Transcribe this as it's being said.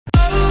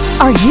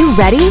Are you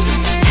ready?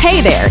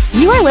 Hey there,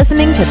 you are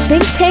listening to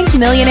Think Tank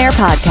Millionaire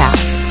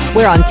Podcast,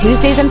 where on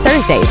Tuesdays and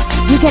Thursdays,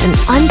 you get an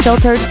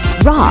unfiltered,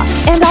 raw,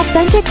 and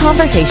authentic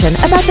conversation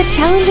about the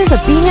challenges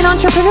of being an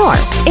entrepreneur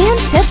and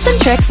tips and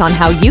tricks on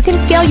how you can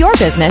scale your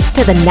business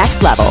to the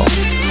next level.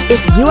 If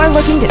you are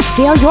looking to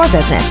scale your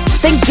business,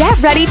 then get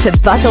ready to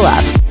buckle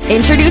up.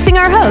 Introducing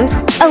our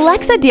host,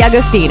 Alexa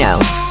D'Agostino.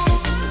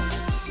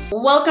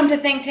 Welcome to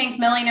Think Tank's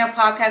Millionaire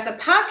Podcast, a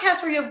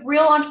podcast where you have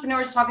real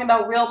entrepreneurs talking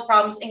about real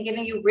problems and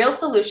giving you real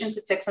solutions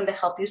to fix them to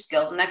help you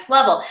scale to the next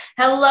level.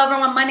 Hello,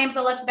 everyone. My name is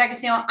Alexa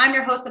D'Agostino. I'm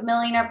your host of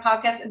Millionaire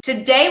Podcast. And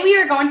today we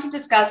are going to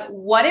discuss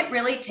what it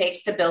really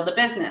takes to build a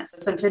business.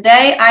 So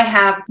today I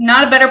have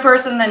not a better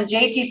person than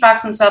JT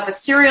Foxx himself, a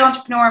serial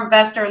entrepreneur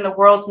investor and the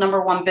world's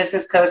 #1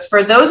 business coach.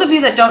 For those of you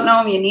that don't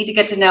know him, you need to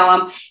get to know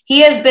him. He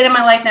has been in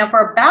my life now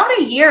for about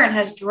a year and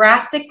has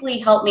drastically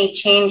helped me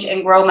change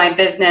and grow my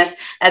business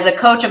as a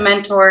coach, a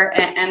mentor,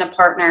 and a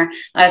partner.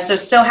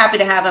 So happy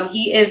to have him.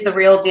 He is the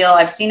real deal.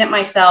 I've seen it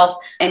myself,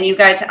 and you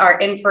guys are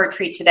in for a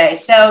treat today.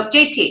 So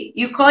JT,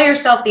 you call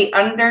yourself the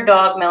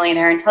underdog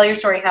millionaire, and tell your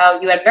story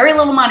how you had very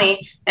little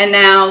money and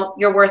now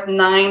you're worth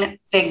 9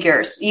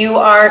 figures. You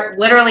are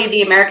literally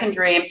the American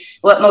dream,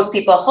 what most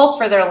people hope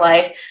for their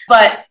life.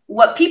 But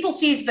what people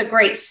see is the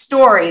great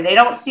story. They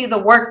don't see the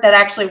work that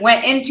actually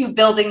went into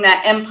building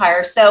that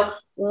empire. So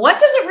what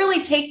does it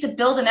really take to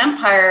build an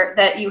empire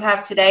that you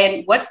have today?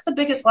 And what's the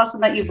biggest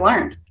lesson that you've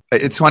learned?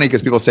 It's funny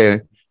because people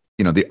say,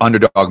 the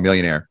underdog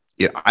millionaire.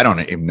 I don't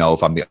even know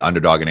if I'm the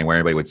underdog anywhere.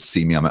 Anybody would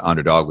see me. I'm an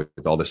underdog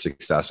with all the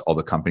success, all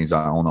the companies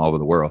I own all over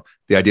the world.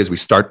 The idea is we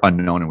start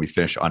unknown and we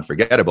finish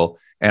unforgettable.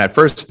 And at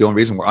first, the only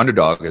reason we're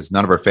underdog is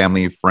none of our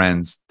family,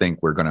 friends think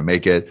we're going to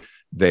make it.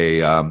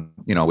 They,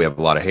 we have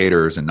a lot of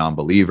haters and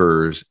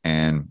non-believers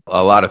and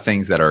a lot of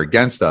things that are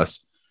against us.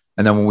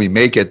 And then when we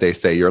make it, they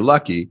say, you're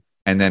lucky.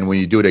 And then when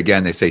you do it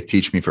again, they say,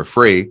 teach me for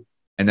free.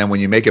 And then when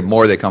you make it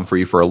more, they come for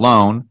you for a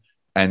loan.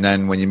 And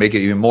then when you make it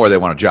even more, they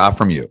want a job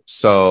from you.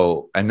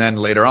 So, and then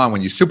later on,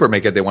 when you super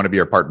make it, they want to be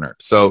your partner.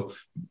 So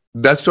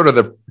that's sort of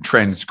the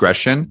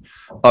transgression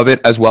of it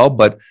as well.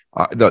 But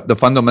the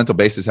fundamental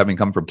basis, having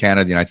come from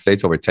Canada, the United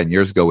States over 10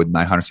 years ago with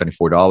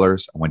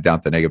 $974, I went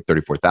down to negative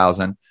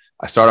 34,000.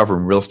 I started off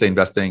in real estate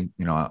investing,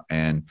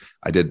 and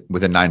I did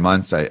within 9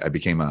 months, I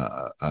became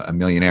a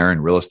millionaire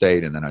in real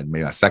estate. And then I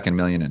made a second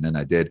million. And then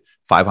I did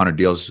 500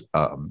 deals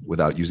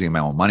without using my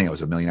own money. I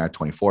was a millionaire at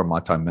 24,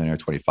 multi-millionaire at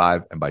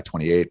 25. And by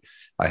 28,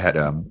 I had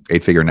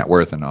 8-figure net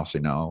worth. And also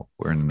now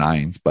we're in the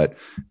 9s,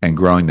 and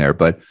growing there.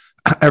 But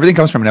everything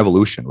comes from an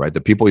evolution, right?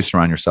 The people you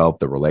surround yourself,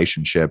 the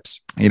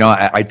relationships,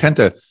 I tend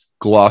to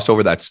gloss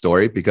over that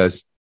story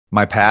because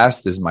my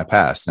past is my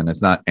past and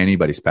it's not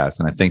anybody's past.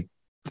 And I think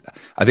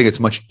it's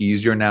much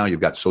easier now. You've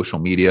got social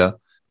media,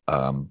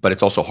 but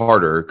it's also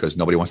harder because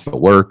nobody wants to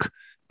work.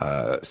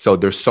 So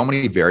there's so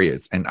many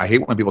variants. And I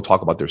hate when people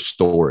talk about their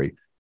story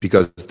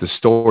because the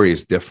story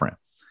is different.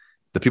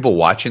 The people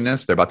watching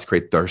this, they're about to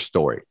create their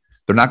story.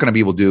 They're not going to be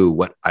able to do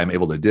what I'm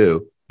able to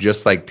do,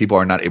 just like people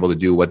are not able to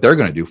do what they're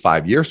going to do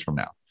 5 years from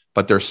now.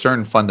 But there's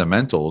certain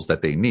fundamentals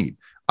that they need,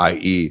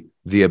 i.e.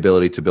 the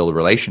ability to build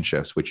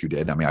relationships, which you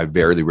did. I mean, I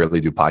very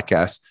rarely do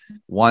podcasts.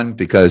 One,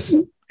 because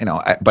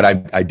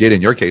I did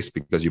in your case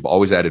because you've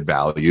always added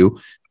value,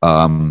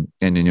 and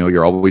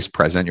you're always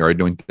present. You're already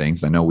doing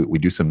things. I know we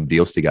do some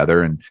deals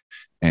together,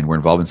 and we're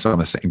involved in some of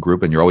the same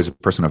group. And you're always a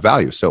person of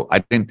value. So I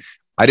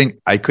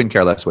couldn't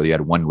care less whether you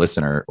had 1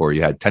 listener or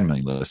you had 10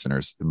 million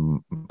listeners.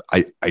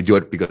 I do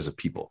it because of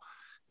people,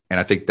 and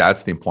I think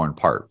that's the important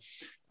part.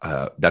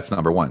 That's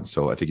number one.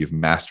 So I think you've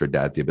mastered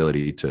that, the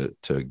ability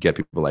to get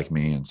people like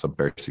me and some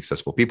very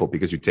successful people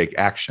because you take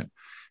action.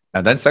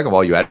 And then second of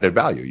all, you added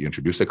value. You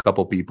introduced a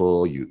couple of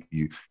people,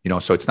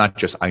 so it's not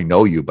just, I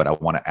know you, but I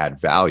want to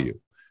add value.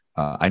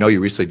 I know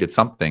you recently did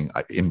something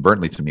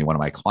inadvertently to me. One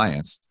of my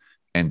clients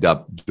ended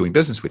up doing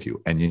business with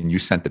you and you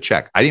sent the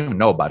check. I didn't even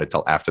know about it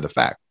till after the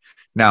fact.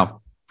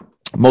 Now,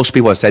 most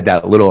people have said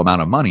that little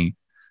amount of money,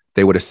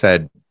 they would have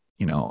said,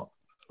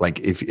 like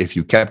if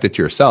you kept it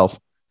to yourself,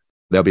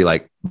 they'll be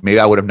like, maybe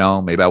I would have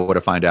known, maybe I would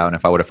have found out. And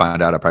if I would have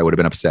found out, I probably would have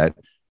been upset.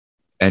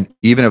 And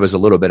even if it was a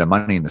little bit of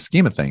money in the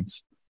scheme of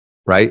things,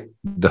 right?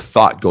 The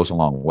thought goes a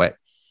long way.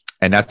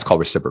 And that's called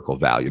reciprocal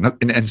value.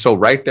 And so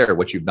right there,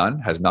 what you've done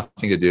has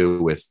nothing to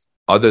do with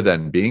other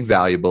than being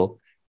valuable,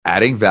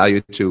 adding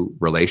value to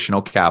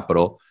relational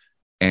capital,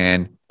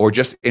 or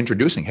just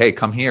introducing, hey,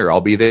 come here,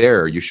 I'll be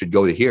there. Or you should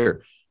go to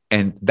here.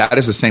 And that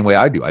is the same way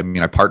I do. I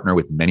mean, I partner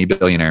with many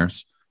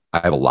billionaires.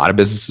 I have a lot of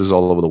businesses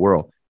all over the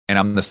world. And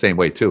I'm the same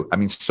way too. I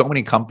mean, so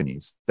many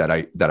companies that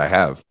I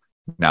have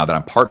now that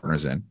I'm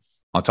partners in,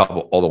 on top of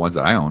all the ones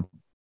that I own,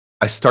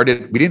 we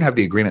didn't have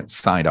the agreement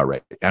signed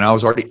already. And I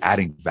was already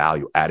adding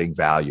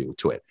value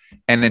to it.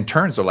 And in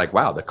turns, they're like,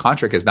 wow, the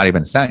contract is not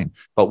even signed.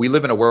 But we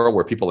live in a world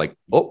where people are like,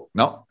 oh,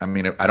 no, I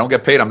mean, if I don't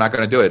get paid, I'm not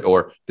going to do it.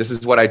 Or this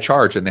is what I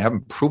charge. And they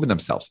haven't proven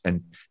themselves.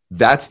 And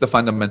that's the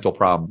fundamental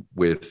problem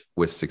with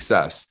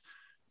success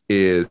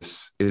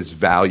is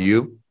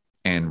value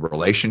and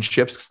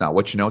relationships. It's not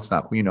what you know. It's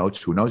not who you know.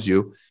 It's who knows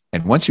you.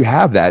 And once you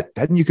have that,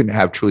 then you can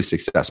have truly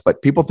success.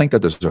 But people think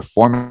that there's a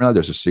formula,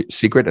 there's a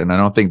secret, and I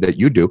don't think that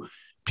you do.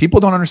 People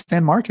don't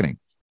understand marketing.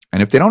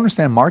 And if they don't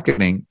understand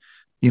marketing,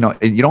 and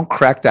you don't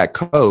crack that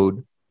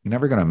code, you're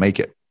never going to make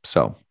it.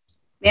 So.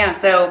 Yeah.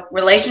 So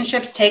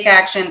relationships, take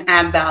action,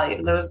 add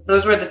value.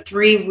 Those were the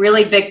three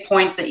really big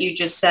points that you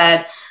just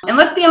said. And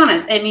let's be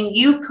honest. I mean,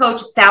 you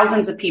coach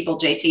thousands of people,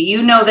 JT.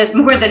 You know this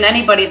more than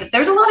anybody, that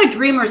there's a lot of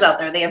dreamers out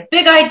there. They have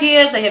big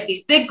ideas. They have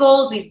these big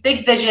goals, these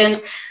big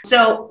visions.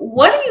 So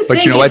what do you think?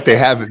 But you know what? They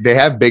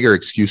have bigger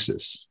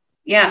excuses.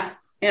 Yeah.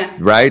 Yeah.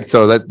 Right.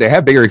 So that they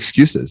have bigger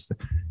excuses.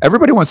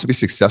 Everybody wants to be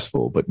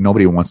successful, but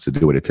nobody wants to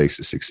do what it takes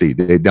to succeed.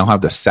 They don't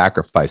have the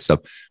sacrifice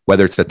of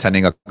whether it's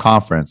attending a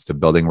conference to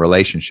building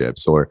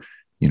relationships or,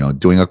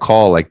 doing a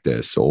call like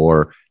this,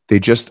 or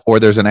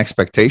there's an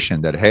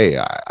expectation that, hey,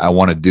 I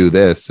want to do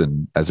this.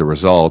 And as a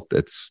result,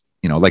 it's,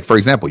 like, for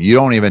example, you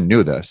don't even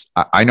knew this.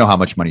 I know how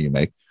much money you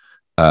make.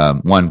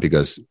 One,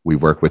 because we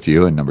work with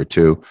you. And number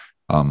two,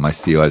 my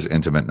CEO has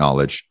intimate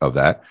knowledge of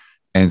that.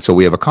 And so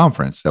we have a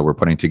conference that we're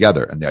putting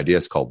together, and the idea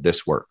is called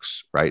This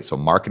Works, right? So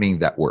marketing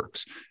that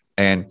works.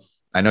 And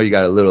I know you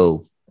got a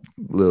little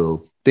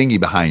thingy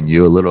behind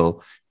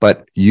you,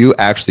 but you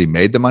actually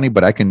made the money.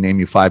 But I can name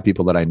you 5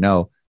 people that I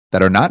know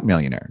that are not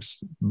millionaires,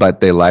 but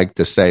they like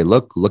to say,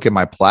 look at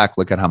my plaque,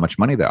 look at how much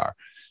money they are.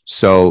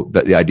 So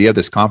the idea of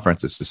this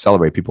conference is to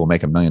celebrate people who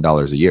make $1 million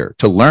a year,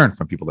 to learn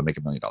from people that make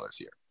 $1 million a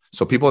year.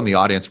 So people in the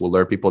audience will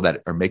learn people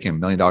that are making $1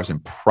 million in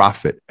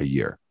profit a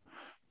year.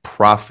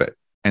 Profit.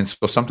 And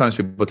so sometimes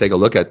people take a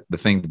look at the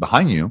thing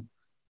behind you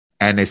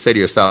and they say to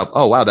yourself,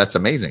 oh, wow, that's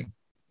amazing.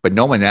 But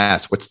no one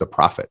asks, what's the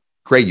profit?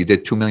 Great. You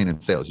did 2 million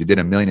in sales. You did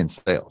 1 million in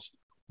sales.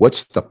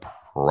 What's the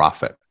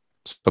profit?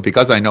 So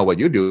because I know what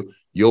you do,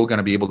 you're going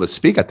to be able to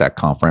speak at that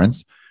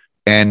conference.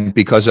 And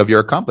because of your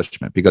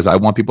accomplishment, because I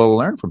want people to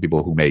learn from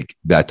people who make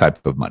that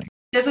type of money.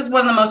 This is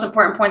one of the most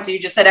important points that you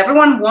just said.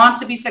 Everyone wants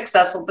to be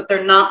successful, but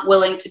they're not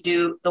willing to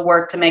do the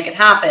work to make it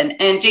happen.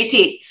 And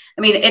JT,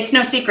 I mean, it's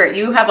no secret.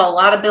 You have a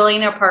lot of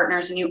billionaire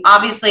partners, and you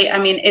obviously, I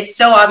mean, it's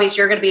so obvious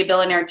you're going to be a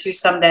billionaire too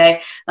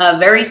someday,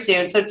 very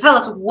soon. So tell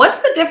us, what's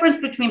the difference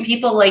between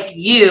people like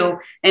you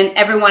and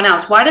everyone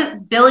else? Why do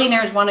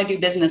billionaires want to do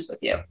business with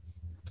you?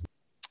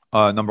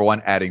 Number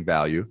one, adding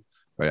value.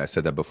 Right, I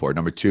said that before.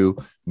 Number two,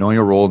 knowing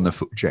your role in the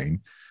food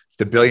chain.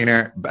 The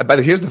billionaire,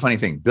 but here's the funny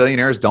thing.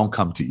 Billionaires don't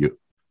come to you.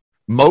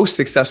 Most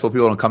successful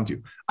people don't come to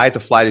you. I had to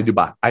fly to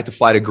Dubai. I had to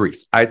fly to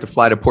Greece. I had to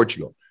fly to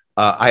Portugal.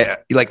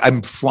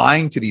 I'm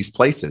flying to these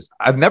places.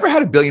 I've never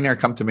had a billionaire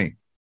come to me.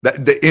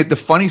 The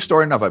funny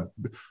story enough,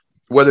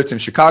 whether it's in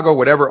Chicago,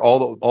 whatever,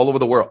 all over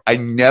the world,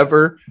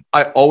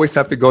 I always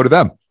have to go to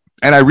them.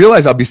 And I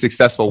realize I'll be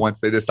successful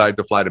once they decide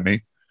to fly to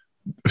me.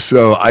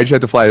 So I just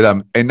had to fly to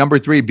them. And number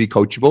three, be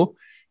coachable.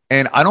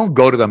 And I don't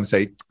go to them and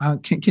say,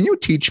 can you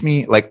teach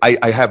me? Like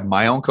I have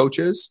my own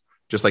coaches,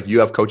 just like you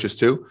have coaches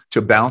too,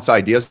 to bounce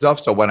ideas off.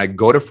 So when I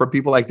go for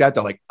people like that,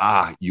 they're like,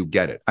 you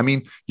get it. I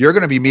mean, you're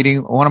going to be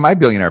meeting one of my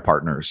billionaire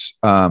partners,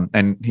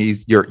 and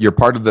you're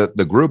part of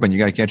the group, and you're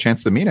going to get a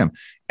chance to meet him.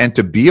 And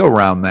to be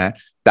around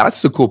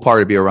that's the cool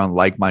part, to be around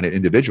like-minded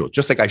individuals.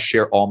 Just like I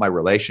share all my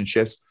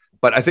relationships.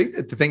 But I think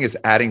that the thing is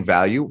adding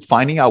value,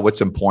 finding out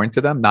what's important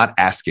to them, not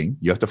asking.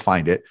 You have to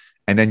find it.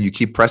 And then you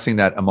keep pressing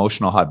that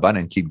emotional hot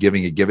button and keep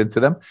giving it given to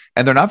them.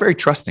 And they're not very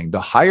trusting. The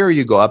higher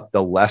you go up,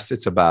 the less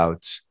it's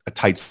about a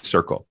tight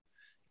circle.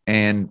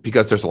 And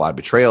because there's a lot of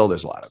betrayal,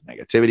 there's a lot of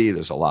negativity,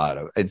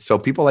 and so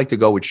people like to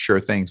go with sure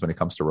things when it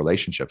comes to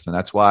relationships. And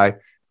that's why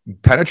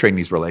penetrating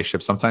these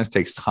relationships sometimes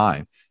takes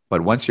time.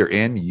 But once you're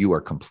in, you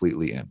are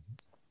completely in.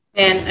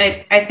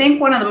 And I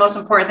think one of the most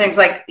important things,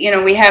 like,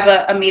 we have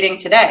a meeting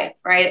today,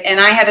 right? And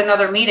I had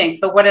another meeting,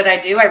 but what did I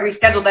do? I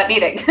rescheduled that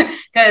meeting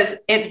because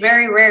it's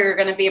very rare you're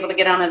going to be able to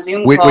get on a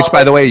Zoom call. Which,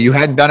 by the way, you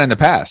hadn't done in the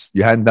past.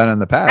 I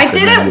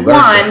did it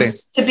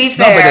once, to be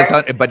fair.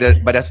 No, but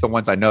that's the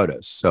ones I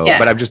noticed. So, yeah.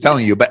 But I'm just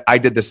telling you, but I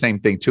did the same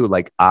thing too.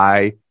 Like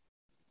I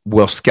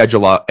will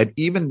schedule out, and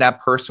even that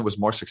person was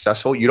more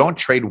successful. You don't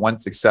trade one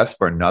success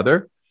for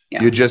another.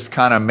 Yeah. You just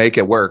kind of make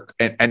it work.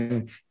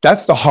 And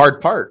that's the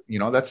hard part.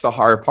 That's the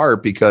hard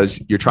part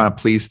because you're trying to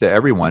please to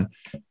everyone.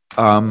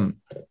 And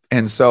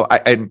so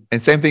and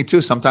same thing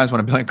too. Sometimes when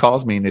a billionaire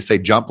calls me and they say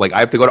jump, like I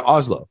have to go to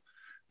Oslo.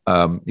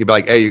 You'd be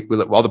like, hey,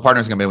 all the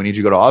partners are going to be, we need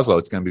you to go to Oslo.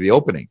 It's going to be the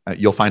opening.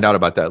 You'll find out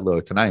about that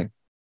later tonight.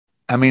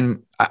 I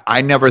mean,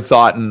 I never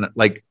thought,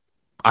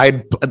 I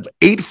had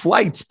 8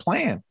 flights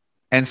planned.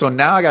 And so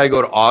now I got to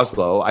go to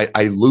Oslo.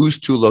 I lose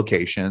 2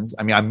 locations.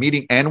 I mean, I'm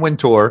meeting Ann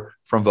Wintour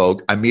from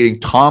Vogue. I'm meeting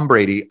Tom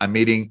Brady. I'm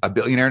meeting a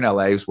billionaire in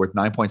LA who's worth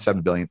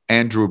 $9.7 billion,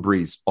 and Drew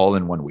Brees, all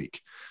in 1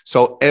 week.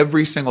 So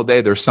every single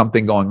day there's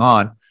something going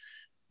on,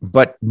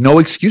 but no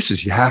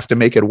excuses. You have to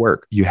make it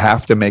work.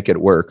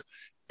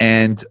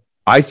 And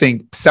I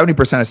think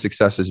 70% of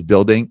success is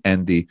building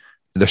and the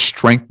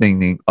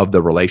strengthening of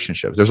the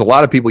relationships. There's a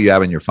lot of people you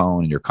have in your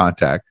phone and your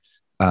contact.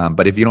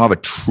 But if you don't have a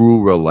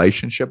true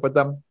relationship with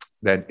them,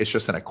 then it's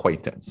just an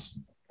acquaintance.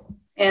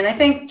 And I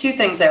think 2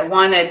 things there.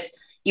 One,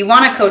 you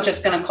want a coach that's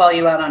going to call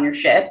you out on your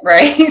shit,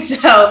 right?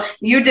 So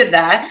you did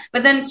that.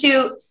 But then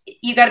 2,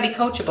 you got to be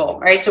coachable,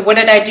 right? So what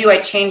did I do? I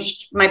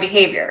changed my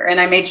behavior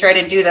and I made sure I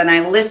didn't do that. And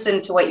I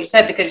listened to what you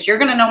said, because you're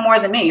going to know more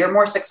than me. You're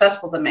more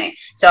successful than me.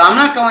 So I'm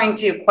not going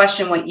to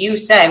question what you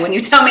say. When you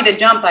tell me to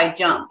jump, I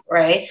jump,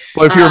 right?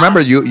 Well, if you remember,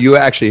 you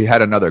actually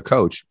had another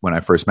coach when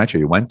I first met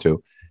you went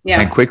to,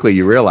 and quickly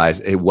you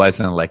realized it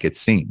wasn't like it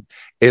seemed.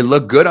 It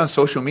looked good on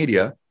social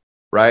media,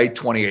 right?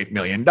 $28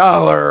 million,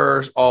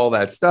 all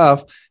that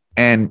stuff.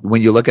 And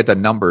when you look at the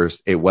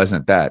numbers, it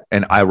wasn't that.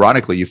 And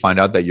ironically, you find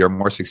out that you're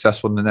more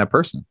successful than that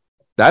person.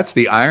 That's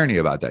the irony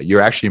about that.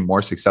 You're actually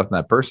more successful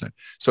than that person.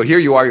 So here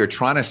you are, you're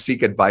trying to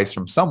seek advice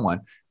from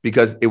someone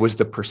because it was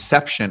the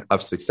perception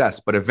of success.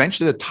 But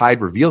eventually the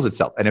tide reveals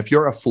itself. And if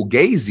you're a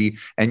fugazi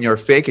and you're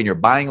fake and you're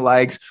buying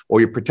likes, or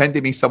you're pretending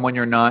to be someone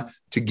you're not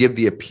to give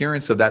the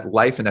appearance of that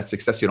life and that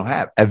success you don't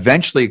have,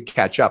 eventually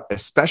catch up,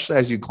 especially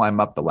as you climb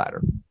up the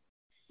ladder.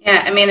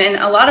 Yeah, I mean, and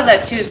a lot of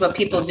that too is what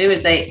people do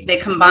is they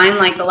combine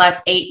like the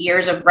last 8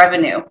 years of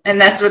revenue,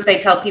 and that's what they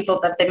tell people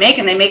that they make,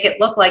 and they make it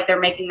look like they're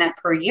making that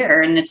per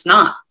year, and it's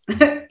not.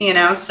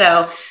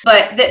 So,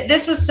 but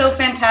this was so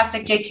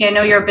fantastic, JT. I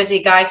know you're a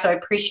busy guy, so I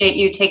appreciate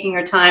you taking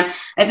your time.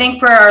 I think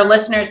for our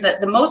listeners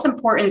that the most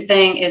important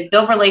thing is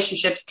build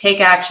relationships, take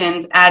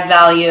actions, add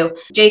value.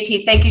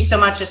 JT, thank you so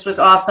much. This was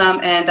awesome,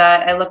 and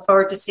I look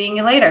forward to seeing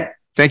you later.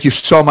 Thank you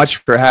so much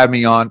for having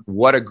me on.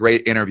 What a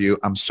great interview.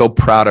 I'm so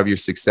proud of your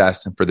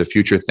success and for the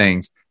future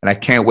things. And I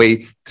can't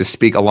wait to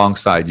speak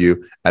alongside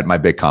you at my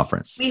big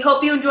conference. We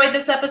hope you enjoyed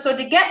this episode.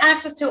 To get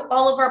access to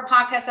all of our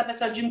podcast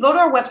episodes, you can go to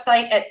our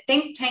website at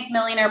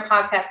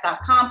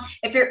thinktankmillionairepodcast.com.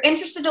 If you're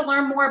interested to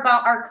learn more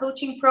about our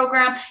coaching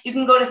program, you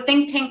can go to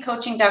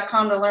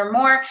thinktankcoaching.com to learn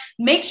more.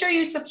 Make sure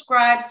you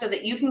subscribe so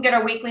that you can get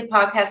our weekly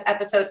podcast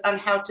episodes on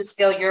how to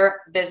scale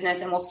your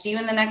business. And we'll see you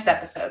in the next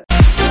episode.